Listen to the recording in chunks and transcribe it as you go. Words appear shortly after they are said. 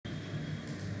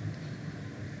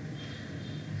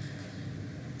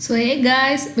So hey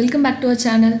guys, welcome back to our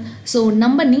channel. So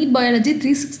நம்ம Neet Biology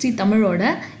 360 தமிழோட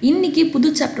இன்னைக்கு புது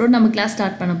சாப்டரோட நம்ம கிளாஸ்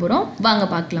ஸ்டார்ட் பண்ண போறோம். வாங்க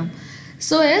பார்க்கலாம்.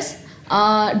 So yes,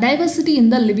 diversity in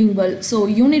the living world. So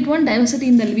unit 1 diversity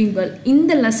in the living world.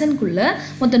 இந்த லெசன் குள்ள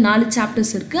மொத்தம் 4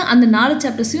 சாப்டர்ஸ் இருக்கு. அந்த 4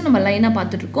 சாப்டர்ஸையும் நம்ம லைனா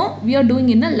பார்த்துட்டு இருக்கோம். We are doing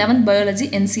in 11th biology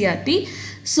NCERT.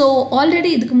 So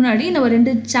already இதுக்கு முன்னாடி நம்ம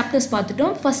ரெண்டு சாப்டர்ஸ்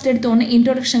பார்த்துட்டோம். ஃபர்ஸ்ட் எடுத்தோனே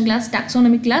introduction class,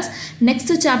 taxonomy class,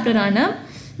 next chapter ஆன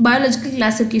biological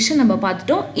classification நம்ம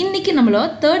பார்த்துட்டோம். இன்னைக்கு நம்மளோட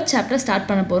third chapter ஸ்டார்ட்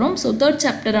பண்ண போறோம். So third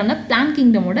chapter ஆன plant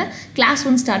kingdom ஓட class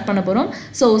 1 ஸ்டார்ட் பண்ண போறோம்.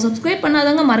 So subscribe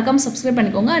பண்ணாதவங்க மறக்காம subscribe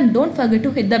பண்ணிக்கோங்க and don't forget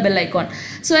to hit the bell icon.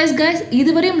 So as guys,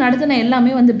 இதுவரையும் நடத்தின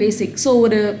எல்லாமே வந்து basic. So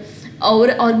ஒரு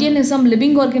ஆர்கானிசம்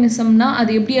லிவிங் ஆர்கானிசம்னா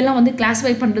அது எப்படியெல்லாம் வந்து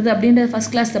கிளாஸிஃபை பண்ணுறது அப்படின்றத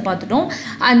ஃபஸ்ட் கிளாஸில் பார்த்துட்டோம்.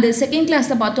 அண்ட் செகண்ட்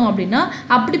கிளாஸில் பார்த்தோம் அப்படின்னா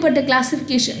அப்படிப்பட்ட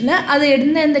கிளாஸிஃபிகேஷனில் அதை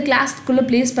எந்த கிளாஸ்க்குள்ளே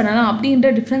ப்ளேஸ் பண்ணலாம் அப்படின்ற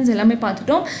டிஃப்ரென்ஸ் எல்லாமே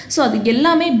பார்த்துட்டோம். ஸோ அது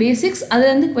எல்லாமே பேசிக்ஸ்,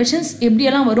 அதுலேருந்து கொஷின்ஸ்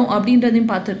எப்படியெல்லாம் வரும்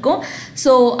அப்படின்றதையும் பார்த்துருக்கோம்.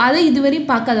 ஸோ அதை இதுவரையும்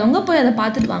பார்க்காதவங்க போய் அதை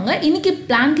பார்த்துட்டு வாங்க. இன்றைக்கி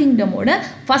பிளான்ட் கிங்டமோட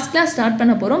ஃபஸ்ட் கிளாஸ் ஸ்டார்ட்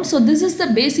பண்ண போகிறோம். So this is the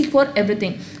basic for every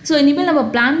thing. So இனிமேல் நம்ம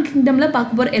பிளான்ட் கிங்டமில்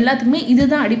பார்க்க போகிற எல்லாத்துக்குமே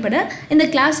இதுதான் அடிப்படை. இந்த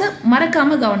கிளாஸை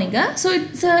மறக்காமல் கவனிங்க. So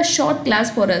it's a short class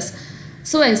for us.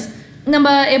 So yes,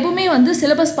 நம்ம எப்பவுமே வந்து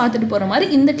சிலபஸ் பார்த்துட்டு போகிற மாதிரி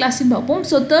இந்த கிளாஸையும் பார்ப்போம்.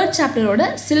 ஸோ தேர்ட்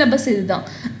சாப்டரோட சிலபஸ் இதுதான்.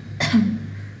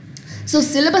 ஸோ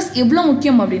சிலபஸ் எவ்வளோ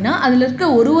முக்கியம் அப்படின்னா அதில் இருக்க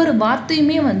ஒரு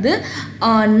வார்த்தையுமே வந்து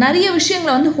நிறைய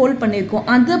விஷயங்களை வந்து ஹோல்ட் பண்ணியிருக்கோம்.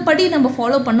 அதுபடி நம்ம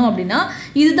ஃபாலோ பண்ணோம் அப்படின்னா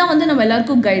இதுதான் வந்து நம்ம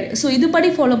எல்லாருக்கும் கைடு. ஸோ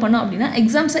இதுபடி ஃபாலோ பண்ணோம் அப்படின்னா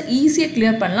எக்ஸாம்ஸை ஈஸியாக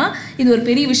கிளியர் பண்ணலாம். இது ஒரு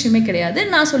பெரிய விஷயமே கிடையாது,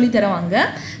 நான் சொல்லித்தரேன் வாங்க.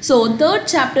 ஸோ தேர்ட்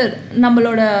சாப்டர்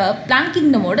நம்மளோட பிளான்ட்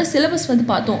கிங்டமோட சிலபஸ் வந்து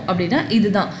பார்த்தோம் அப்படின்னா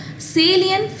இதுதான்.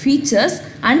 salient features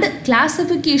and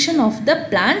classification of the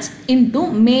plants into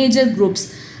major groups.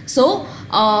 So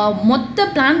மொத்த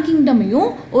பிளான்ட் கிங்டமையும்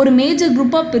ஒரு மேஜர்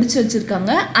குரூப்பாக பிரித்து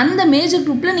வச்சுருக்காங்க. அந்த மேஜர்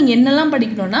குரூப்பில் நீங்கள் என்னெல்லாம்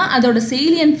படிக்கணும்னா அதோட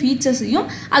சேலியன்ட் ஃபீச்சர்ஸையும்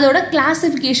அதோட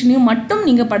கிளாஸிஃபிகேஷனையும் மட்டும்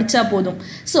நீங்கள் படித்தா போதும்.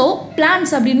 ஸோ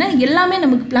பிளான்ட்ஸ் அப்படின்னா எல்லாமே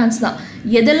நமக்கு பிளான்ட்ஸ் தான்.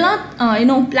 எதெல்லாம்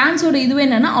பிளான்ட்ஸோட இதுவே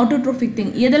என்னென்னா autotrophic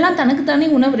திங், எதெல்லாம் தனக்குத்தானே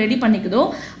உணவு ரெடி பண்ணிக்குதோ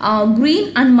க்ரீன்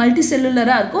அண்ட் மல்டி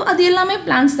செல்லுலராக இருக்கும், அது எல்லாமே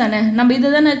பிளான்ட்ஸ் தானே. நம்ம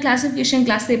இதை தானே கிளாஸிஃபிகேஷன்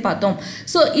கிளாஸே பார்த்தோம்.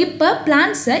 ஸோ இப்போ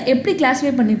பிளான்ட்ஸை எப்படி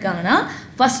கிளாஸிஃபை பண்ணியிருக்காங்கன்னா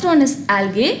first one is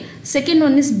algae, second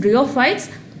one is Bryophytes,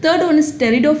 third one is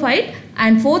Pteridophyte,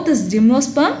 and fourth is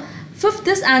gymnosperm, fifth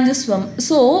is angiosperm.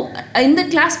 So இந்த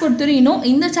கிளாஸ் பொறுத்தவரையும்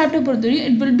இந்த சாப்டர் பொறுத்தவரையும்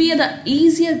it will be the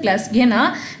easier class. ஏன்னா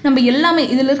நம்ம எல்லாமே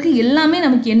இதில் இருக்க எல்லாமே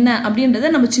நமக்கு என்ன அப்படின்றத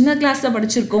நம்ம சின்ன கிளாஸில்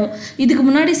படிச்சிருக்கோம். இதுக்கு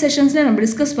முன்னாடி செஷன்ஸில் நம்ம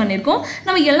டிஸ்கஸ் பண்ணியிருக்கோம்.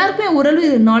 நம்ம எல்லாருக்குமே ஓரளவு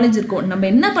இது நாலேஜ் இருக்கும். நம்ம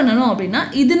என்ன பண்ணணும் அப்படின்னா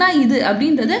இதுனா இது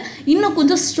அப்படின்றத இன்னும்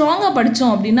கொஞ்சம் ஸ்ட்ராங்காக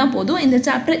படித்தோம் அப்படின்னா போதும், இந்த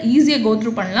சாப்டர் ஈஸியாக கோ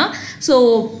த்ரூ பண்ணலாம். ஸோ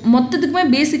மொத்தத்துக்குமே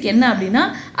பேசிக் என்ன அப்படின்னா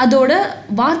அதோட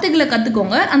வார்த்தைகளை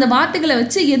கற்றுக்கோங்க. அந்த வார்த்தைகளை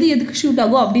வச்சு எதுக்கு ஷூட்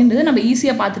ஆகும் அப்படின்றத நம்ம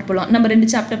ஈஸியாக பார்த்துட்டு போகலாம், நம்ம ரெண்டு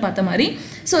சாப்டர் பார்த்த மாதிரி.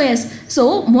 ஸோ எஸ், ஸோ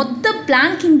மொத்த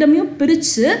பிளான்ட் கிங்டமையும்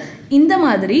பிரித்து இந்த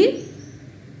மாதிரி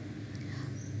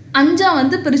 5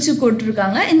 வந்து பிரித்து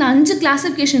போட்டிருக்காங்க. இந்த 5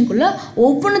 கிளாஸிஃபிகேஷனுக்குள்ளே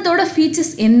ஒவ்வொன்றத்தோட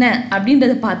ஃபீச்சர்ஸ் என்ன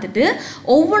அப்படின்றத பார்த்துட்டு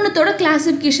ஒவ்வொன்றத்தோட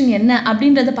கிளாஸிஃபிகேஷன் என்ன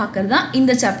அப்படின்றத பார்க்குறது தான்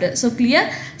இந்த சாப்டர். So clear.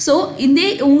 ஸோ இதே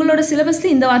உங்களோட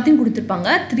சிலபஸில் இந்த வார்த்தையும் கொடுத்துருப்பாங்க.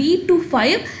 3 to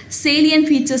 5 சேலியன்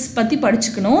ஃபீச்சர்ஸ் பற்றி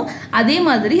படிச்சுக்கணும். அதே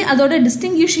மாதிரி அதோட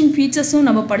டிஸ்டிங்விஷிங் ஃபீச்சர்ஸும்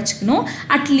நம்ம படிச்சுக்கணும்.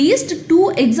 அட்லீஸ்ட் 2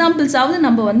 எக்ஸாம்பிள்ஸாவது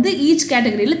நம்ம வந்து ஈச்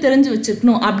கேட்டகரியில் தெரிஞ்சு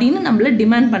வச்சுக்கணும் அப்படின்னு நம்மளை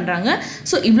டிமாண்ட் பண்ணுறாங்க.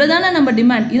 ஸோ இவ்வளோ தானே நம்ம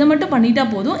டிமாண்ட், இதை மட்டும் பண்ணிட்டா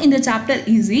போதும், இந்த சாப்டர்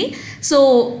ஈஸி. ஸோ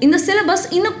இந்த சிலபஸ்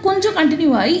இன்னும் கொஞ்சம் கண்டினியூ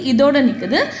ஆகி இதோட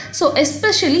நிற்குது. ஸோ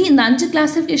எஸ்பெஷலி இந்த 5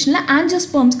 கிளாஸிஃபிகேஷனில்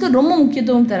ஆஞ்சியோஸ்பெர்ம்ஸ்க்கு ரொம்ப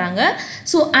முக்கியத்துவம் தராங்க.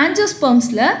 ஸோ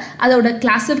ஆஞ்சியோஸ்பெர்ம்ஸில் அதோட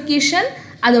கிளாஸிஃபிகேஷன்,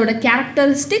 அதோட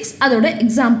கேரக்டரிஸ்டிக்ஸ், அதோட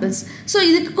எக்ஸாம்பிள்ஸ், ஸோ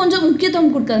இதுக்கு கொஞ்சம்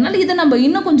முக்கியத்துவம் கொடுக்கறதுனால இதை நம்ம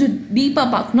இன்னும் கொஞ்சம் டீப்பாக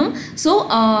பார்க்கணும். ஸோ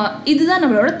இதுதான்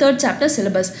நம்மளோட third chapter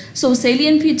syllabus. So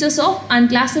salient features of and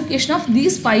classification of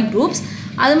these 5 groups.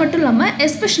 அது மட்டும் இல்லாமல்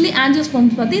எஸ்பெஷலி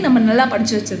ஆஞ்சியோஸ்பெர்ம்ஸ் பற்றி நம்ம நல்லா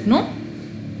படித்து வச்சுருக்கணும்.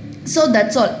 So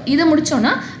that's all. இதை முடித்தோன்னா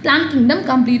பிளான்ட் கிங்டம்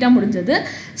கம்ப்ளீட்டாக முடிஞ்சது.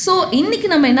 ஸோ இன்றைக்கி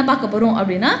நம்ம என்ன பார்க்க போகிறோம்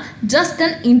அப்படின்னா just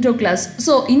an intro class.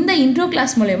 So இந்த இன்ட்ரோ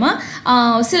கிளாஸ் மூலயமா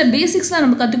சில பேசிக்ஸ்லாம்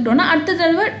நம்ம கற்றுக்கிட்டோன்னா அடுத்த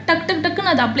தடவை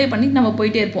டக்குன்னு அதை அப்ளை பண்ணி நம்ம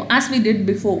போயிட்டே இருப்போம் as we did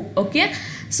before. Okay.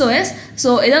 So S, so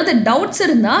ஏதாவது டவுட்ஸ்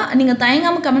இருந்தால் நீங்கள்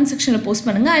தயங்காமல் கமெண்ட் செக்ஷனில் போஸ்ட்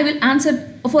பண்ணுங்கள். I will answer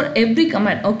for every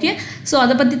comment. Okay. So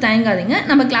அதை பற்றி தயங்காதீங்க,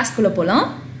 நம்ம கிளாஸ்க்குள்ளே போகலாம்.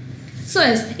 ஸோ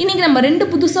எஸ், இன்றைக்கி நம்ம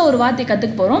 2 புதுசாக ஒரு வார்த்தை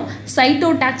கற்றுக்க போகிறோம்.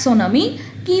 Cytotaxonomy,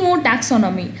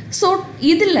 Chemotaxonomy. ஸோ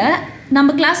இதில்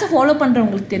நம்ம கிளாஸை ஃபாலோ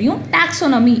பண்ணுறவங்களுக்கு தெரியும்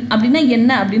டாக்ஸானமி அப்படின்னா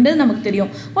என்ன அப்படின்றது நமக்கு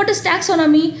தெரியும். What is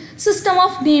taxonomy? System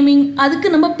of naming. அதுக்கு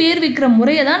நம்ம பேர் வைக்கிற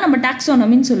முறையை தான் நம்ம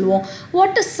டாக்ஸானமின்னு சொல்லுவோம்.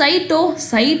 வாட் இஸ்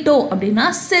சைட்டோ அப்படின்னா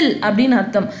செல் அப்படின்னு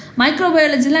அர்த்தம்.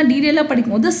 மைக்ரோபயாலஜிலாம் டீட்டெயிலாக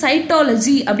படிக்கும்போது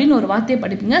சைட்டாலஜி அப்படின்னு ஒரு வார்த்தையை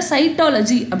படிப்பீங்க.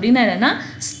 சைட்டாலஜி அப்படின்னா என்னன்னா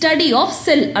ஸ்டடி ஆஃப்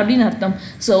செல் அப்படின்னு அர்த்தம்.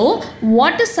 ஸோ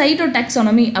வாட் இஸ்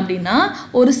சைட்டோடாக்ஸானமி அப்படின்னா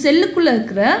ஒரு செல்லுக்குள்ளே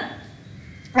இருக்கிற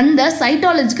அந்த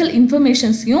சைட்டாலஜிக்கல்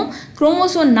இன்ஃபர்மேஷன்ஸையும்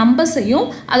குரோமோசோம் நம்பர்ஸையும்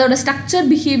அதோட ஸ்ட்ரக்சர்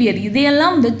பிஹேவியர்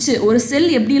இதையெல்லாம் வச்சு ஒரு செல்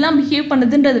எப்படிலாம் பிஹேவ்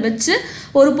பண்ணுதுன்றதை வச்சு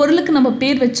ஒரு பொருளுக்கு நம்ம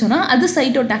பேர் வச்சோன்னா அது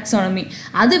சைட்டோடாக்ஸானமி.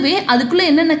 அதுவே அதுக்குள்ளே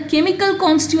என்னென்ன கெமிக்கல்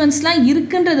கான்ஸ்டியூவன்ஸ்லாம்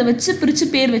இருக்குன்றதை வச்சு பிரித்து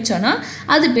பேர் வச்சோன்னா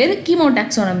அது பேர்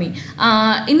கீமோடாக்ஸானமி.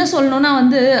 இன்னும் சொல்லணும்னா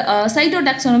வந்து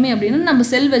சைட்டோடாக்ஸானமி அப்படின்னு நம்ம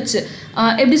செல் வச்சு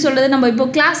எப்படி சொல்கிறது, நம்ம இப்போ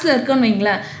கிளாஸில் இருக்கோன்னு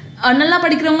வைங்களேன், நல்லா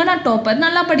படிக்கிறவங்க நான் டாப்பர்,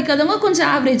 நல்லா படிக்காதவங்க கொஞ்சம்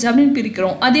ஆவரேஜ் அப்படின்னு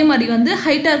பிரிக்கிறோம். அதே மாதிரி வந்து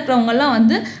ஹைட்டாக இருக்கிறவங்கலாம்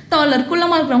வந்து டாலர்,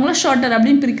 குள்ளமாக இருக்கிறவங்களாம் ஷார்ட்டர்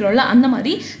அப்படின்னு பிரிக்கிறோம்ல, அந்த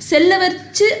மாதிரி செல்லை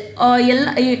வச்சு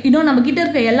இன்னும் நம்ம கிட்ட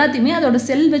இருக்கிற எல்லாத்தையுமே அதோட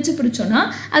செல் வச்சு பிரித்தோன்னா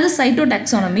அது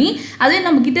சைட்டோடாக்ஸானமி. அதே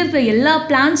நம்ம கிட்ட இருக்கிற எல்லா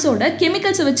பிளான்ஸோட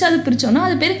கெமிக்கல்ஸை வச்சு அது பிரித்தோன்னா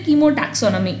அது பேர்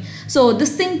கீமோடாக்ஸானமி. So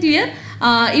this thing clear.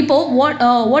 இப்போ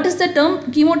what is the term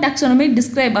கீமோடாக்ஸானமி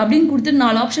describe அப்படின்னு கொடுத்து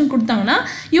 4 ஆப்ஷன் கொடுத்தாங்கன்னா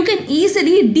you can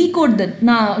easily decode that.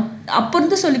 நான் அப்போ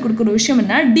இருந்து சொல்லிக் கொடுக்குற விஷயம்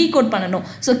என்ன, டீகோட் பண்ணணும்.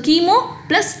 So chemo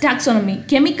plus taxonomy,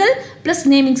 chemical plus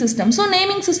naming system. So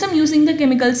naming system using the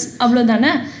chemicals,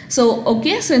 அவ்வளோதானே. ஸோ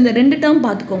ஓகே, ஸோ இந்த 2 டேர்ம்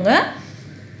பார்த்துக்கோங்க.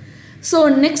 ஸோ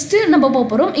நெக்ஸ்ட்டு நம்ம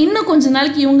போகிறோம். இன்னும் கொஞ்ச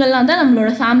நாளைக்கு இவங்கெல்லாம் தான்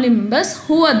நம்மளோட ஃபேமிலி மெம்பர்ஸ்.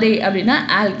 ஹூ ஆர் தே அப்படின்னா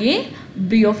algae,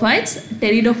 Bryophytes,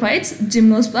 Pteridophytes,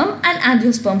 Gymnosperm and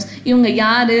Angiosperms. இவங்க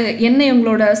யார், என்ன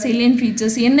இவங்களோட salient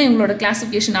features, என்ன இவங்களோட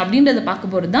கிளாசிஃபிகேஷன் அப்படின்றத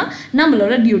பார்க்க போகிறது தான்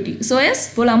நம்மளோட டியூட்டி. ஸோ எஸ்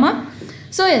போகலாமா?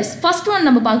 ஸோ எஸ் ஃபர்ஸ்ட் ஒன்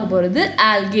நம்ம பார்க்க போகிறது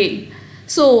algae.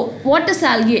 So what is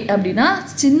algae அப்படின்னா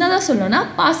சின்னதாக சொல்லணும்னா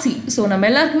பாசி. ஸோ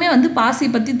நம்ம எல்லாருக்குமே வந்து பாசி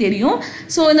பற்றி தெரியும்.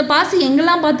 ஸோ இந்த பாசி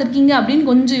எங்கெல்லாம் பார்த்துருக்கீங்க அப்படின்னு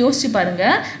கொஞ்சம் யோசிச்சு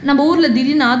பாருங்கள். நம்ம ஊரில்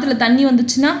திடீர்னு ஆற்றுல தண்ணி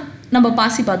வந்துச்சுன்னா நம்ம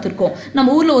பாசி பார்த்துருக்கோம்.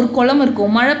 நம்ம ஊரில் ஒரு குளம் இருக்கும்,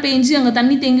 மழை பெஞ்சு அங்கே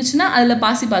தண்ணி தேங்கிச்சுன்னா அதில்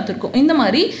பாசி பார்த்துருக்கோம். இந்த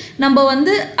மாதிரி நம்ம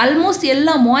வந்து ஆல்மோஸ்ட்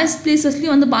எல்லா மாய்ஸ்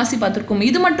பிளேசஸ்லையும் வந்து பாசி பார்த்துருக்கோம்.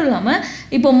 இது மட்டும் இல்லாமல்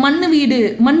இப்போ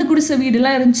மண்ணு குடிசை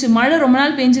வீடுலாம் இருந்துச்சு, மழை ரொம்ப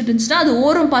நாள் பெஞ்சிட்டு இருந்துச்சுன்னா அது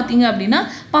ஓரம் பார்த்தீங்க அப்படின்னா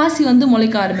பாசி வந்து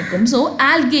முளைக்க ஆரம்பிக்கும். ஸோ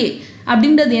ஆல்கே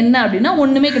அப்படின்றது என்ன அப்படின்னா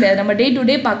ஒன்றுமே கிடையாது, நம்ம டே டு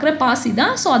டே பார்க்குற பாசி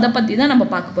தான். ஸோ அதை பற்றி தான் நம்ம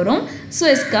பார்க்க போகிறோம். ஸோ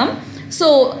எஸ்கம். ஸோ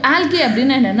ஆல்கே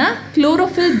அப்படின்னா என்னென்னா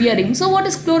chlorophyll-bearing. So what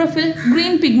is chlorophyll?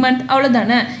 Green pigment,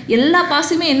 அவ்வளோதானே. எல்லா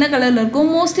பாசியுமே என்ன கலரில் இருக்கும்?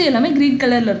 மோஸ்ட்லி எல்லாமே க்ரீன்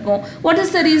கலரில் இருக்கும். What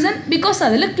is the reason? Because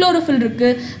அதில் chlorophyll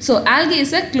இருக்குது. So algae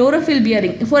is a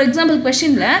chlorophyll-bearing. For example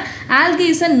கொஸ்டினில் ஆல்கே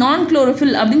இஸ் அ நான்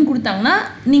chlorophyll அப்படின்னு கொடுத்தாங்கன்னா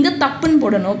நீங்கள் தப்புன்னு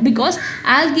போடணும். Because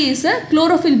algae is a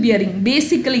chlorophyll-bearing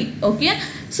basically. Okay.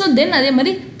 So then அதே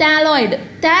மாதிரி thalloid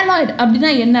அப்படின்னா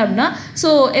என்ன அப்படின்னா, ஸோ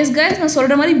எஸ் கைஸ் நான்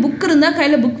சொல்கிற மாதிரி புக் இருந்தால்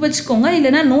கையில் புக் வச்சுக்கோங்க,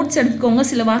 இல்லைனா நோட்ஸ் எடுத்துக்கோங்க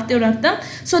சில வார்த்தையோட அர்த்தம்.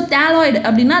 ஸோ thalloid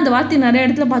அப்படின்னா அந்த வார்த்தை நிறைய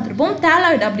இடத்துல பார்த்துருப்போம்.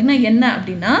 thalloid அப்படின்னா என்ன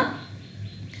அப்படின்னா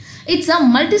it's a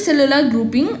multicellular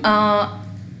grouping.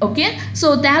 Okay. So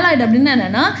thalloid அப்படின்னா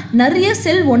என்னென்னா நிறைய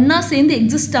செல் ஒன்றா சேர்ந்து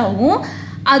எக்ஸிஸ்ட் ஆகும்,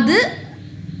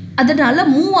 அதனால்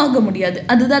மூவ் ஆக முடியாது.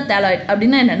 அதுதான் thalloid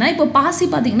அப்படின்னா என்னென்னா, இப்போ பாசி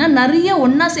பார்த்தீங்கன்னா நிறைய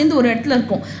ஒன்றா சேர்ந்து ஒரு இடத்துல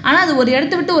இருக்கும், ஆனால் அது ஒரு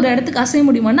இடத்த விட்டு ஒரு இடத்துக்கு அசைய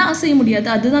முடியுமானா அசைய முடியாது.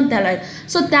 அதுதான் thalloid.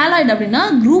 ஸோ thalloid அப்படின்னா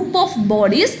group of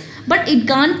bodies but it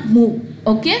can't move.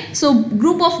 Okay. So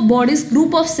group of bodies,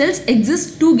 group of cells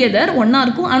exist together, ஒன்றா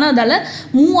இருக்கும், ஆனால் அதால்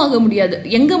மூவ் ஆக முடியாது.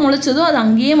 எங்கே முளைச்சதோ அது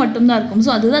அங்கேயே மட்டும்தான் இருக்கும்.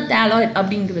 ஸோ அதுதான் thalloid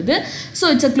அப்படிங்கிறது. So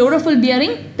it's a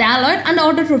chlorophyll-bearing, thalloid and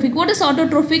autotrophic. What is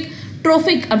autotrophic?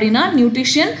 Trophic அப்படின்னா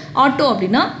நியூட்ரிஷன், ஆட்டோ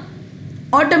அப்படின்னா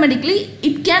automatically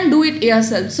it can do it your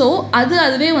self. So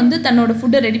அதுவே வந்து தன்னோட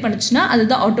ஃபுட்டை ரெடி பண்ணிச்சுன்னா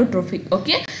அதுதான் autotrophic.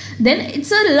 Okay. Then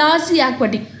it's a largely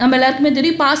aquatic. நம்ம எல்லாருக்குமே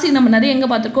தெரியும் பாசி நம்ம நிறைய எங்கே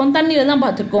பார்த்துருக்கோம், தண்ணியில் தான்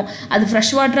பார்த்துருக்கோம். அது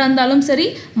ஃப்ரெஷ் வாட்டராக இருந்தாலும் சரி,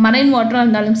 மரைன் வாட்டராக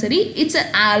இருந்தாலும் சரி, it's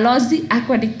a largely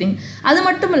aquatic thing. அது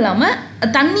மட்டும் இல்லாமல்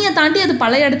தண்ணியை தாண்டி அது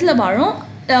பல இடத்துல வாழும்.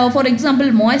 ஃபார் எக்ஸாம்பிள்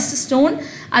மாய்ஸ்ட் ஸ்டோன்,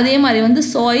 அதே மாதிரி வந்து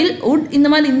சாயில், வுட், இந்த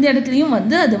மாதிரி இந்த இடத்துலையும்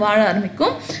வந்து அது வாழ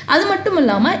ஆரம்பிக்கும். அது மட்டும்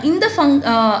இல்லாமல் இந்த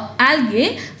ஆல்கே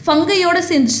ஃபங்கையோடு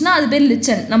சேர்ந்துச்சுன்னா அது பேர்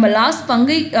லிச்சன். நம்ம லாஸ்ட்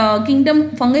ஃபங்கை கிங்டம்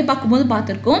ஃபங்கை பார்க்கும்போது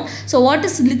பார்த்துருக்கோம். ஸோ வாட்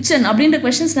இஸ் லிச்சன் அப்படின்ற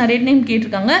கொஷின்ஸ் நிறைய டைம்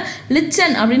கேட்டிருக்காங்க.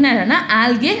 லிச்சன் அப்படின்னா என்னென்னா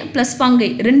ஆல்கே ப்ளஸ் ஃபங்கை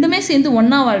ரெண்டுமே சேர்ந்து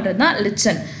ஒன்றா வாழ்கிறது தான்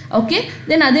லிச்சன். ஓகே.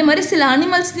 தென் அதே மாதிரி சில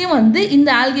அனிமல்ஸ்லேயும் வந்து இந்த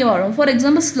ஆல்கே வாழும். ஃபார்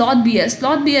எக்ஸாம்பிள் ஸ்லாத்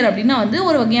பியர் அப்படின்னா வந்து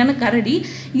ஒரு வகையான கரடி.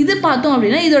 இது பார்த்தோம்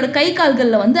அப்படின்னா இதோட கை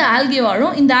கால்களில் வந்து ஆல்கே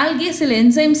வாழும். இந்த ஆல்கே சில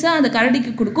என்சைம்ஸை அந்த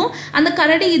கரடிக்கு கொடுக்கும், அந்த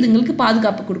கரடி இதுங்களுக்கு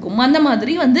பாதுகாப்பு கொடுக்கும். அந்த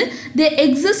மாதிரி வந்து தே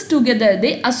எக்ஸிஸ்ட் டுகெதர்,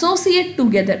 தே அசோசியேட்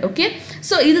டுகெதர். ஓகே.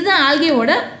 ஸோ இதுதான்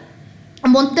ஆல்கேவோட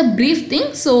மொத்த ப்ரீஃப் திங்.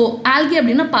 ஸோ ஆல்கே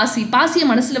அப்படின்னா பாசியை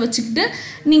மனசில் வச்சுக்கிட்டு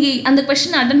நீங்கள் அந்த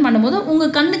கொஸ்டினை அட்டன் பண்ணும்போது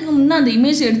உங்கள் கண்ணுக்கு முன்னே அந்த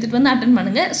இமேஜ் எடுத்துகிட்டு வந்து அட்டன்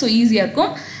பண்ணுங்கள். ஸோ ஈஸியாக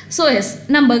இருக்கும். ஸோ எஸ்,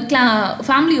 நம்ம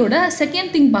ஃபேமிலியோட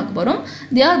செகண்ட் திங் பார்க்க போகிறோம்.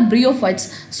 They are ப்ரியோஃபைட்ஸ்.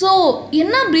 ஸோ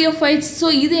என்ன ப்ரியோஃபைட்ஸ்? ஸோ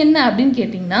இது என்ன அப்படின்னு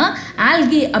கேட்டிங்கன்னா,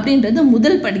 ஆல்கே அப்படின்றது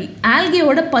முதல் படி.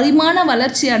 ஆல்கேயோட பரிமாண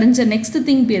வளர்ச்சி அடைஞ்ச நெக்ஸ்ட்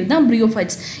திங் பேர் தான்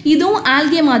ப்ரியோஃபைட்ஸ். இதுவும்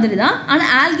ஆல்கே மாதிரி தான்,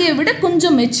 ஆனால் ஆல்கேயை விட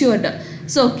கொஞ்சம் மெச்சூர்டு.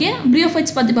 ஸோ ஓகே,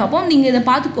 ப்ரியோஃபைட்ஸ் பற்றி பார்ப்போம். நீங்கள் இதை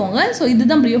பார்த்துக்கோங்க. ஸோ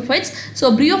இதுதான் ப்ரியோஃபைட்ஸ். ஸோ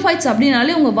ப்ரியோஃபைட்ஸ்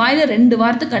அப்படின்னாலே உங்கள் வாயில் 2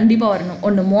 வார்த்தை கண்டிப்பாக வரணும்.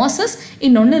 ஒன்று மோசஸ்,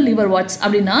 இன்னொன்று லிவர்வாட்ஸ்.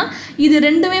 அப்படின்னா இது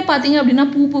ரெண்டுமே பார்த்தீங்க அப்படின்னா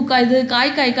பூ பூக்காது,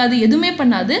 காய் காய்க்காது, எதுவுமே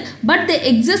பண்ணாது. But they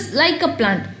exist like a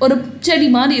plant. ஒரு செடி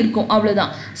மாதிரி இருக்கும்,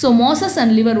 அவ்வளோதான். So Moses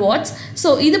and லிவர்வாட்ஸ்.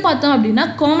 ஸோ இது பார்த்தோம் அப்படின்னா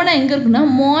காமனாக எங்கே இருக்குன்னா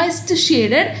moist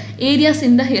shaded areas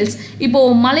in the hills.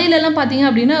 இப்போது மலையிலலாம் பார்த்தீங்க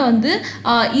அப்படின்னா வந்து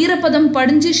ஈரப்பதம்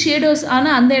படிஞ்சு ஷேடோஸ்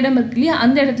ஆனால் அந்த இடம் இருக்கு இல்லையா,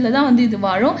 அந்த இடத்துல தான் வந்து இது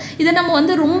வாழும். இதை நம்ம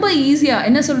வந்து ரொம்ப ஈஸியாக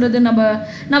என்ன சொல்கிறது,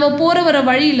 நம்ம போகிற வர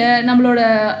வழியில் நம்மளோட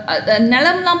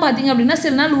நிலம்லாம் பார்த்தீங்க அப்படின்னா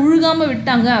சில நாள் உழுகாமல்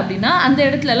விட்டாங்க அப்படின்னா அந்த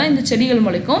இடத்துலலாம் இந்த செடிகள்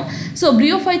முளைக்கும். ஸோ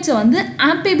ப்ரியோஃபைட்ஸை வந்து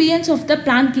amphibians of the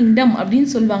plant kingdom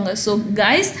அப்படின்னு சொல்லுவாங்க. ஸோ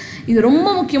கைஸ், இது ரொம்ப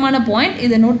முக்கியமான பாயிண்ட்,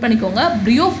 இதை நோட் பண்ணிக்கோங்க.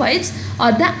 ப்ரியோஃபைட்ஸ்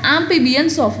R the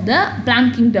amphibians of the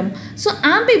plant kingdom. So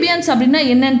amphibians அப்படின்னா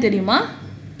என்னன்னு தெரியுமா?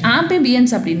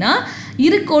 amphibians அப்படின்னா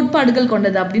இரு கோட்பாடுகள்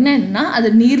கொண்டது. அப்படின்னா என்னன்னா, அது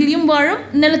நீர்லையும் வாழும்,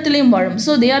 நிலத்திலையும் வாழும்.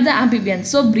 So they are the amphibians.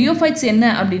 So ப்ரியோஃபைட்ஸ் என்ன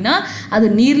அப்படின்னா, அது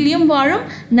நீர்லையும் வாழும்,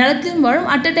 நிலத்திலையும் வாழும்.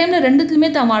 அட் அ டைமில் ரெண்டுத்துலையுமே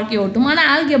தான் வாழ்க்கையை ஓட்டும். ஆனால்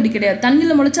ஆல்கே அப்படி கிடையாது.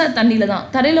 தண்ணியில் முளைச்சா அது தண்ணியில் தான்,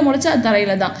 தரையில் முளைச்சா அது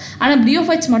தரையில் தான். ஆனால்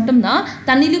ப்ரியோஃபைட்ஸ் மட்டும்தான்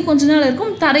தண்ணிலையும் கொஞ்ச நாள்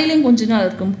இருக்கும், தரையிலையும் கொஞ்ச நாள்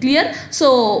இருக்கும். Clear? So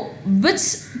which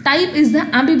type is the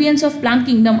amphibians of plant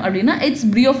kingdom அப்படின்னா it's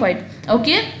ப்ரியோஃபைட்.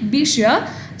 Okay, B sure.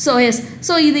 So S,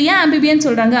 so இது ஏன் amphibians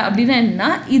சொல்கிறாங்க அப்படின்னா என்னன்னா,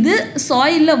 இது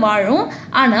சாயிலில் வாழும்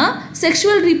ஆனால்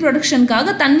செக்ஷுவல்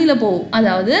ரீப்ரொடக்ஷனுக்காக தண்ணியில் போகும்.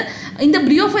 அதாவது இந்த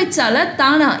ப்ரியோஃபைட்ஸால்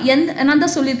தானாக நான்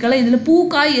தான் சொல்லியிருக்கல, இதில் பூ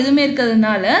காய் எதுவுமே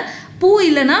இருக்கிறதுனால பூ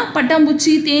இல்லைன்னா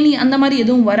பட்டாம்பூச்சி தேனி அந்த மாதிரி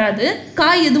எதுவும் வராது,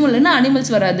 காய் எதுவும் இல்லைன்னா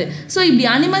அனிமல்ஸ் வராது. ஸோ இப்படி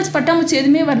அனிமல்ஸ் பட்டாம்பூச்சி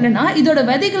எதுவுமே வரலன்னா இதோட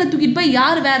விதைகளை தூக்கிட்டு போய்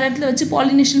யார் வேறு இடத்துல வச்சு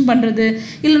பாலினேஷன் பண்ணுறது,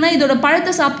 இல்லைனா இதோட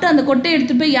பழத்தை சாப்பிட்டு அந்த கொட்டையை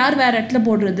எடுத்துகிட்டு போய் யார் வேறு இடத்துல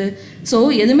போடுறது? ஸோ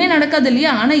எதுவுமே நடக்காது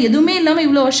இல்லையா? ஆனால் எதுவுமே இல்லாமல்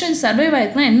இவ்வளோ வருஷம் சர்வைவ்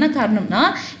ஆயிருக்குன்னா என்ன காரணம்னா,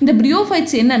 இந்த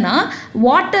ப்ரியோஃபைட்ஸ் என்னன்னா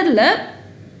வாட்டரில்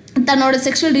தன்னோட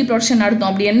செக்ஷுவல் ரீப்ரொடக்ஷன் நடத்தும்.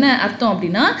 அப்படி என்ன அர்த்தம்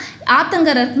அப்படின்னா,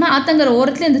 ஆத்தங்கரை இருக்குன்னா ஆத்தங்கரை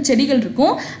ஓரத்துல இந்த செடிகள்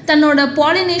இருக்கும். தன்னோட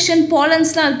பாலினேஷன்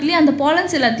பாலன்ஸ்லாம் இருக்கு இல்லையா, அந்த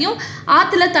பாலன்ஸ் எல்லாத்தையும்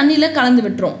ஆற்றுல தண்ணியில் கலந்து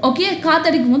விட்டுரும். ஓகே,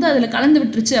 காத்தடிக்கும் போது அதில் கலந்து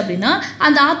விட்டுருச்சு அப்படின்னா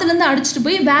அந்த ஆற்றுலேருந்து அடிச்சுட்டு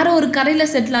போய் வேற ஒரு கரையில்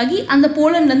செட்டில் ஆகி அந்த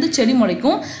போலன்லேருந்து செடி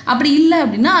முளைக்கும். அப்படி இல்லை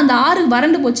அப்படின்னா அந்த ஆறு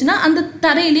வறண்டு போச்சுன்னா அந்த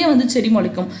தரையிலேயே வந்து செடி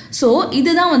முளைக்கும். ஸோ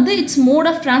இதுதான் வந்து it's mode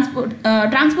of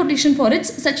transportation for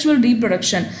it's sexual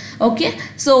reproduction. Okay,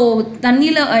 so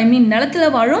தண்ணியில்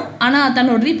நிலத்தில் வாழும் ஆனால்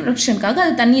தன்னோட ரீப்ரொடக்ஷனுக்காக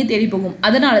அது தண்ணியை தேடி போகும்.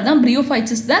 அதனால தான்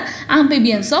ப்ரியோஃபைட்ஸ் is the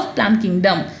amphibians of plant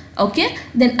kingdom. Okay,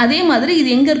 தென் அதே மாதிரி இது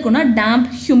எங்கே இருக்குன்னா டேம்ப்,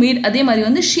 ஹியூமிட், அதே மாதிரி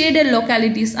வந்து ஷேடட்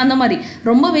லொக்காலிட்டிஸ், அந்த மாதிரி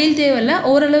ரொம்ப வெயில் தேவையில்லை,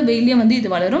 ஓரளவு வெயிலே வந்து இது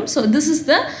வளரும். So this is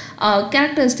the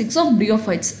characteristics of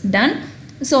ப்ரியோஃபைட்ஸ். Ton.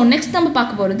 So next நம்ம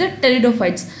பார்க்க போகிறது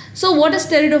Pteridophytes. So what is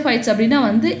Pteridophytes அப்படின்னா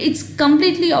வந்து it's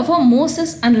completely of a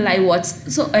Moses and liverworts.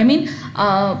 So I mean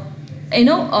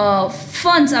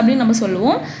ferns அப்படின்னு நம்ம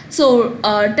சொல்லுவோம். ஸோ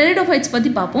Pteridophytes பற்றி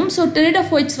பார்ப்போம். ஸோ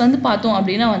Pteridophytes வந்து பார்த்தோம்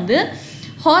அப்படின்னா வந்து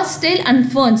horsetails and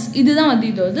ferns, இதுதான் வந்து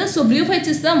இது வருது. So Bryophytes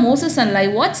is the moses and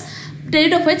liverworts,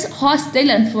 Pteridophytes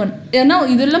horsetails and fern. ஏன்னா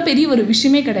இதெல்லாம் பெரிய ஒரு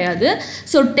விஷயமே கிடையாது.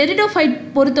 ஸோ Pteridophyte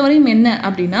பொறுத்தவரையும் என்ன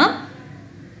அப்படின்னா,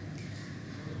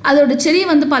 அதோட செடி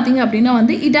வந்து பார்த்தீங்க அப்படின்னா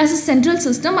வந்து it has a central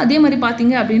system. அதே மாதிரி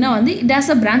பார்த்தீங்க அப்படின்னா வந்து it has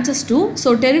a branches two. So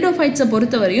Pteridophytes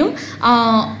பொறுத்தவரையும்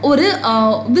ஒரு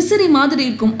விசிறி மாதிரி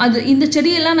இருக்கும். அது இந்த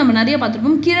செடியெல்லாம் நம்ம நிறைய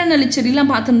பார்த்துருப்போம். கீழநெல்லி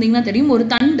செடியெல்லாம் பார்த்துருந்தீங்கன்னா தெரியும், ஒரு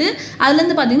தண்டு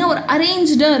அதுலேருந்து பார்த்தீங்கன்னா ஒரு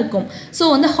அரேஞ்சாக இருக்கும். ஸோ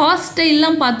வந்து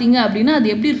ஹார்ஸ்டைல்லாம் பார்த்தீங்க அப்படின்னா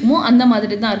அது எப்படி இருக்குமோ அந்த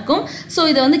மாதிரி தான் இருக்கும். ஸோ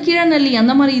இதை வந்து கீழநெல்லி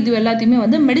அந்த மாதிரி இது எல்லாத்தையுமே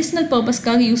வந்து மெடிசினல்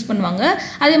பர்பஸ்க்காக யூஸ் பண்ணுவாங்க.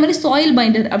 அதே மாதிரி சாயில்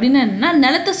பைண்டர் அப்படின்னா என்னன்னா,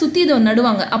 நிலத்தை சுற்றி இதை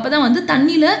நடுவாங்க. அப்போ தான் வந்து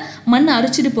தண்ணியில் மண்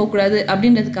அரிச்சிட்டு போகக்கூடாது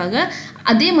அப்படின்றதுக்காக.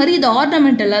 அதே மாதிரி இது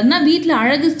ஆர்னமெண்டல், அதுனா வீட்டில்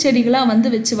அழகு செடிகளாக வந்து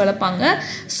வச்சு வளர்ப்பாங்க.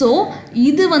 ஸோ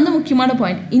இது வந்து முக்கியமான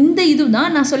பாயிண்ட். இந்த இது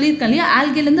தான் நான் சொல்லியிருக்கேன் இல்லையா,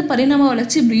 ஆல்கேலேருந்து பரிணாம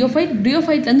வளர்ச்சி ப்ரியோஃபைட்,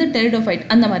 ப்ரியோஃபைட்லேருந்து Pteridophyte.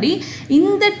 அந்த மாதிரி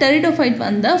இந்த Pteridophyte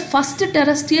வந்து first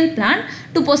terrestrial plant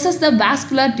to possess the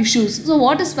vascular tissues. So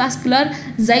what is vascular?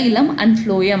 Xylem and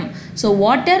phloem. So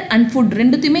water and food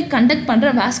ரெண்டுத்தையுமே கண்டக்ட் பண்ணுற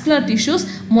வாஸ்குலர் டிஷ்யூஸ்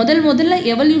முதல்ல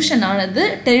எவல்யூஷன் ஆனது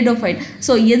Pteridophyte.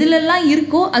 ஸோ எதுலெல்லாம்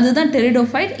இருக்கோ அதுதான்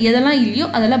Pteridophyte, எதெல்லாம் இல்லையோ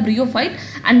அதெல்லாம் Bryophyte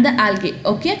and the algae.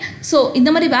 Okay, so இந்த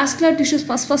மாதிரி வாஸ்குலர் டிஷ்யூஸ்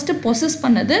ஃபஸ்ட்டு பொசஸ்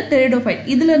பண்ணது Pteridophyte.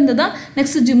 இதுலேருந்து தான்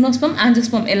நெக்ஸ்ட் ஜிம்னோஸ்பம்,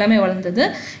 ஆஞ்சியோஸ்பம் எல்லாமே வளர்ந்தது.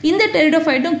 இந்த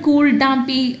Pteridophyteம் கூல்,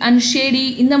 டாம்பி அண்ட் ஷேடி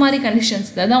இந்த மாதிரி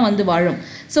கண்டிஷன்ஸில் தான் வந்து வாழும்.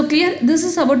 So clear, this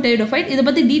is about Pteridophyte. இதை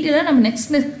பற்றி டீட்டெயிலாக நம்ம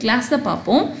நெக்ஸ்ட் கிளாஸில்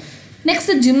பார்ப்போம்.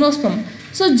 Next gymnosperm.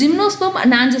 So gymnosperm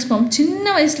and angiosperm சின்ன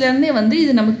வயசுலேருந்தே வந்து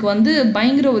இது நமக்கு வந்து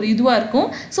பயங்கர ஒரு இதுவாக இருக்கும்.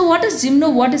 So what is ஜிம்னோ,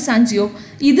 what is angio?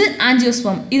 இது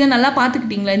ஆஞ்சியோஸ்பம். இதை நல்லா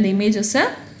பார்த்துக்கிட்டிங்களா இந்த இமேஜஸை?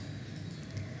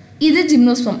 இது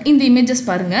ஜிம்னோஸ்பம். இந்த இமேஜஸ்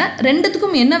பாருங்கள்,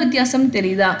 ரெண்டுத்துக்கும் என்ன வித்தியாசம்னு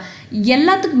தெரியுதா?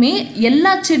 எல்லாத்துக்குமே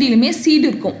எல்லா செடியிலுமே சீடு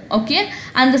இருக்கும். ஓகே,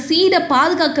 அந்த சீடை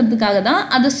பாதுகாக்கிறதுக்காக தான்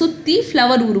அதை சுற்றி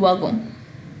ஃப்ளவர் உருவாகும்.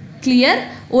 கிளியர்?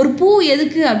 ஒரு பூ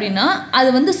எதுக்கு அப்படின்னா, அது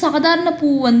வந்து சாதாரண பூ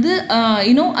வந்து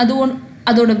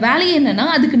அதோட வேலையை என்னென்னா,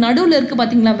 அதுக்கு நடுவில் இருக்குது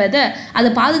பார்த்தீங்களா விதை, அதை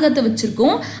பாதுகாத்து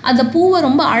வச்சுருக்கோம். அந்த பூவை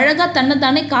ரொம்ப அழகாக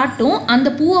தன்னைத்தானே காட்டும். அந்த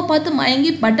பூவை பார்த்து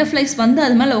மயங்கி பட்டர்ஃப்ளைஸ் வந்து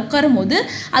அது மேலே உட்காரும் போது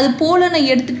அது போலனை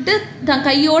எடுத்துக்கிட்டு தன்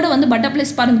கையோடு வந்து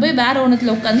பட்டர்ஃப்ளைஸ் பறந்து போய் வேறு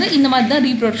ஒன்றத்தில் உட்காந்து இந்த மாதிரி தான்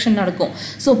ரீப்ரொடக்ஷன் நடக்கும்.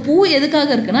 ஸோ பூ எதுக்காக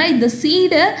இருக்குன்னா, இந்த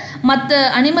சீடை மற்ற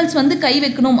அனிமல்ஸ் வந்து கை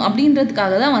வைக்கணும்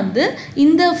அப்படின்றதுக்காக தான் வந்து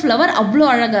இந்த ஃப்ளவர் அவ்வளோ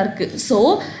அழகாக இருக்குது. ஸோ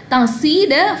தான்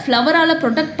சீடை ஃப்ளவரால்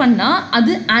ப்ரொடெக்ட் பண்ணால்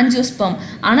அது ஆஞ்சியோஸ்பம்.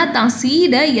 ஆனால் தான்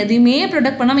சீடை எதையுமே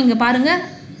ப்ரொடெக்ட் பண்ணாமல், இங்கே பாருங்கள்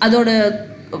அதோட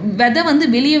விதை வந்து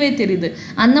வெளியவே தெரியுது.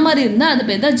 அந்த மாதிரி இருந்தால் அது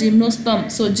பேர் தான் ஜிம்னோஸ்பம்.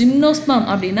 ஸோ ஜிம்னோஸ்பம்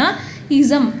அப்படின்னா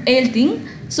இஸ் அ ஏல் thing.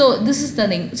 So this is the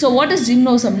thing. So what is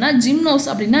ஜிம்னோஸ்னா, ஜிம்னோஸ்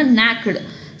அப்படின்னா நேக்கடு,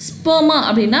 ஸ்பெர்மா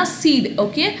அப்படின்னா seed.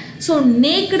 Okay, so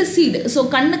naked seed. So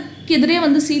கண்ணுக்கு எதிரே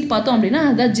வந்து சீட் பார்த்தோம் அப்படின்னா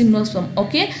அதுதான் ஜிம்னோஸ்பம்.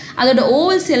 ஓகே, அதோட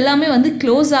ஓவல்ஸ் எல்லாமே வந்து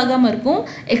க்ளோஸ் ஆகாமல் இருக்கும்,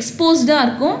 எக்ஸ்போஸ்டாக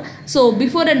இருக்கும். So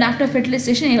before and after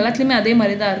fertilisation எல்லாத்துலேயுமே அதே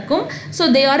மாதிரி தான் இருக்கும். So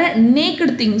they are a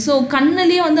naked thing. So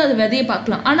கண்ணிலேயே வந்து அது விதையை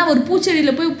பார்க்கலாம். ஆனால் ஒரு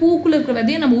பூச்செடியில் போய் பூக்குள்ளே இருக்கிற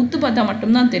விதையை நம்ம உத்து பார்த்தா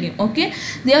மட்டும்தான் தெரியும். Okay,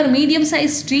 they are medium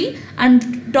size tree and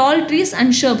tall trees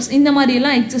and ஷர்ப்ஸ் இந்த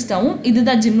மாதிரியெல்லாம் எக்ஸிஸ்ட் ஆகும்.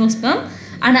 இதுதான் ஜிம்னோஸ்பம்.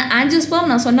 ஆனால் ஆஞ்சியோஸ்பம்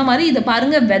நான் சொன்ன மாதிரி இதை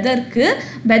பாருங்கள், விதை இருக்குது,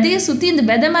 விதையை சுற்றி இந்த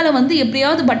விதை மேலே வந்து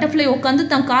எப்படியாவது பட்டர்ஃப்ளை உட்காந்து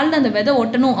தன் காலில் அந்த விதை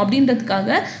ஒட்டணும்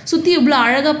அப்படின்றதுக்காக சுற்றி இவ்வளோ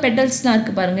அழகாக பெட்டல்ஸ்லாம்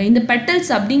இருக்குது பாருங்கள். இந்த பெட்டல்ஸ்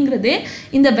அப்படிங்கிறதே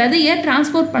இந்த விதையை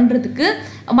டிரான்ஸ்போர்ட் பண்ணுறதுக்கு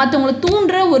மற்றவங்களை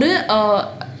தூண்டுற ஒரு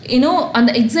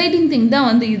அந்த எக்ஸைட்டிங் திங் தான்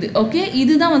வந்து இது. ஓகே,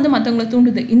 இதுதான் வந்து மற்றவங்களை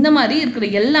தூண்டுது. இந்த மாதிரி இருக்கிற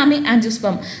எல்லாமே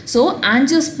ஆஞ்சியோஸ்பம். ஸோ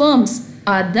ஆஞ்சியோஸ்பர்ம்ஸ்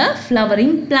ஆர் த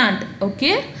ஃப்ளவரிங் பிளான்ட்.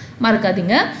 ஓகே,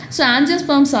 மறக்காதீங்க. ஸோ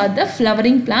ஆஞ்சியோஸ்பர்ம்ஸ் ஆர் த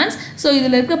ஃப்ளவரிங் பிளான்ட்ஸ். ஸோ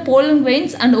இதில் இருக்கிற போலன்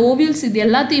கிரெயின்ஸ் அண்ட் ஓவியல்ஸ் இது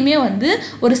எல்லாத்தையுமே வந்து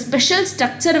ஒரு ஸ்பெஷல்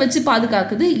ஸ்ட்ரக்சர் வச்சு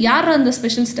பாதுகாக்குது. யார் அந்த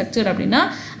ஸ்பெஷல் ஸ்ட்ரக்சர் அப்படின்னா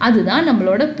அதுதான்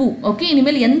நம்மளோட பூ. ஓகே,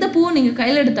 இனிமேல் எந்த பூவை நீங்கள்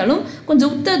கையில் எடுத்தாலும்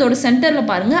கொஞ்சம் உத்து அதோட சென்டரில்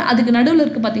பாருங்கள், அதுக்கு நடுவில்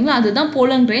இருக்குது பார்த்தீங்களா, அதுதான்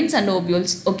pollen grains and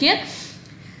ovules. Okay,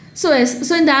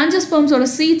 so இந்த ஆஞ்சியோஸ்பர்ம்ஸோட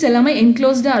சீட்ஸ் எல்லாமே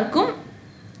என்க்ளோஸ்டாக இருக்கும்.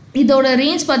 இதோட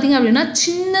ரேஞ்ச் பார்த்திங்க அப்படின்னா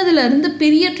சின்னதுலேருந்து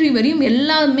பெரிய ட்ரீ வரையும்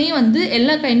எல்லாமே வந்து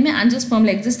எல்லா கைண்டுமே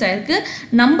ஆஞ்சியோஸ்பர்மில் எக்ஸிஸ்ட் ஆகிருக்கு.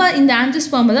 நம்ம இந்த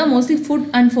ஆஞ்சியோஸ்பர்மை தான் mostly food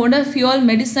and fodder, fuel,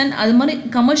 medicine, அது மாதிரி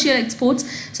கமர்ஷியல் எக்ஸ்போர்ட்ஸ்,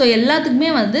 ஸோ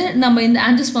எல்லாத்துக்குமே வந்து நம்ம இந்த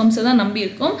ஆஞ்சியோஸ்பர்ம்ஸை தான் நம்பி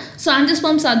இருக்கோம். So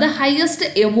ஆஞ்சியோஸ்பர்ம்ஸ் R the highest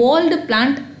evolved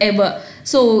plant ever.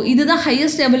 So இதுதான்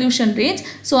ஹையஸ்ட் எவல்யூஷன் ரேஞ்ச்.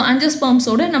 ஸோ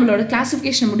ஆஞ்சியோஸ்பர்ம்ஸோட நம்மளோட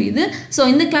கிளாஸிஃபிகேஷன் முடியுது. ஸோ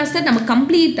இந்த கிளாஸில் நம்ம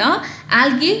கம்ப்ளீட்டாக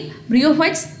algae,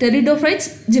 Bryophytes, Pteridophytes,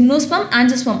 Gymnosperm,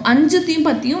 Angiosperm அஞ்சுத்தையும்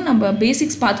பற்றியும் நம்ம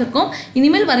பேசிக்ஸ் பார்த்துருக்கோம்.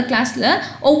 இனிமேல் வர கிளாஸில்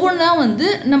ஒவ்வொன்றா வந்து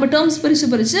நம்ம டேர்ம்ஸ்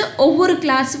பிரித்து ஒவ்வொரு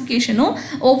கிளாஸிஃபிகேஷனும்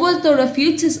ஒவ்வொருத்தோட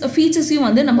ஃபீச்சர்ஸையும்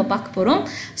வந்து நம்ம பார்க்க போகிறோம்.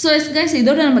 ஸோ எஸ் கைஸ்,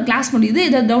 இதோட நம்ம கிளாஸ் முடியுது.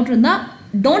 ஏதாவது டவுட் இருந்தால்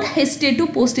don't hesitate to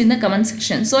post in the comment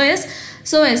section. So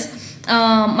yes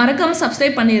மறக்காமல்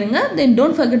சப்ஸ்கிரைப் பண்ணிடுங்க. தென்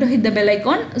don't forget to hit the bell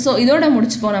icon. So இதோட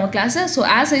முடிச்சுப்போம் நம்ம கிளாஸை. So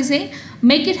as I say,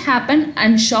 make it happen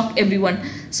and shock every one.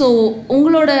 So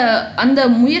உங்களோட அந்த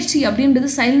முயற்சி அப்படின்றது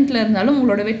சைலண்டில் இருந்தாலும்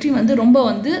உங்களோட வெற்றி வந்து ரொம்ப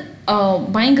வந்து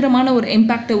பயங்கரமான ஒரு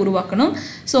இம்பேக்டை உருவாக்கணும்.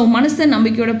 ஸோ மனசை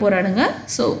நம்பிக்கையோட போராடுங்க.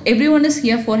 So every one is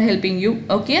here for helping you.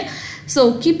 Okay, so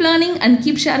keep learning and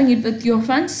keep sharing it with your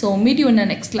friends. So meet you in the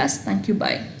next class. Thank you,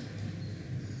 bye.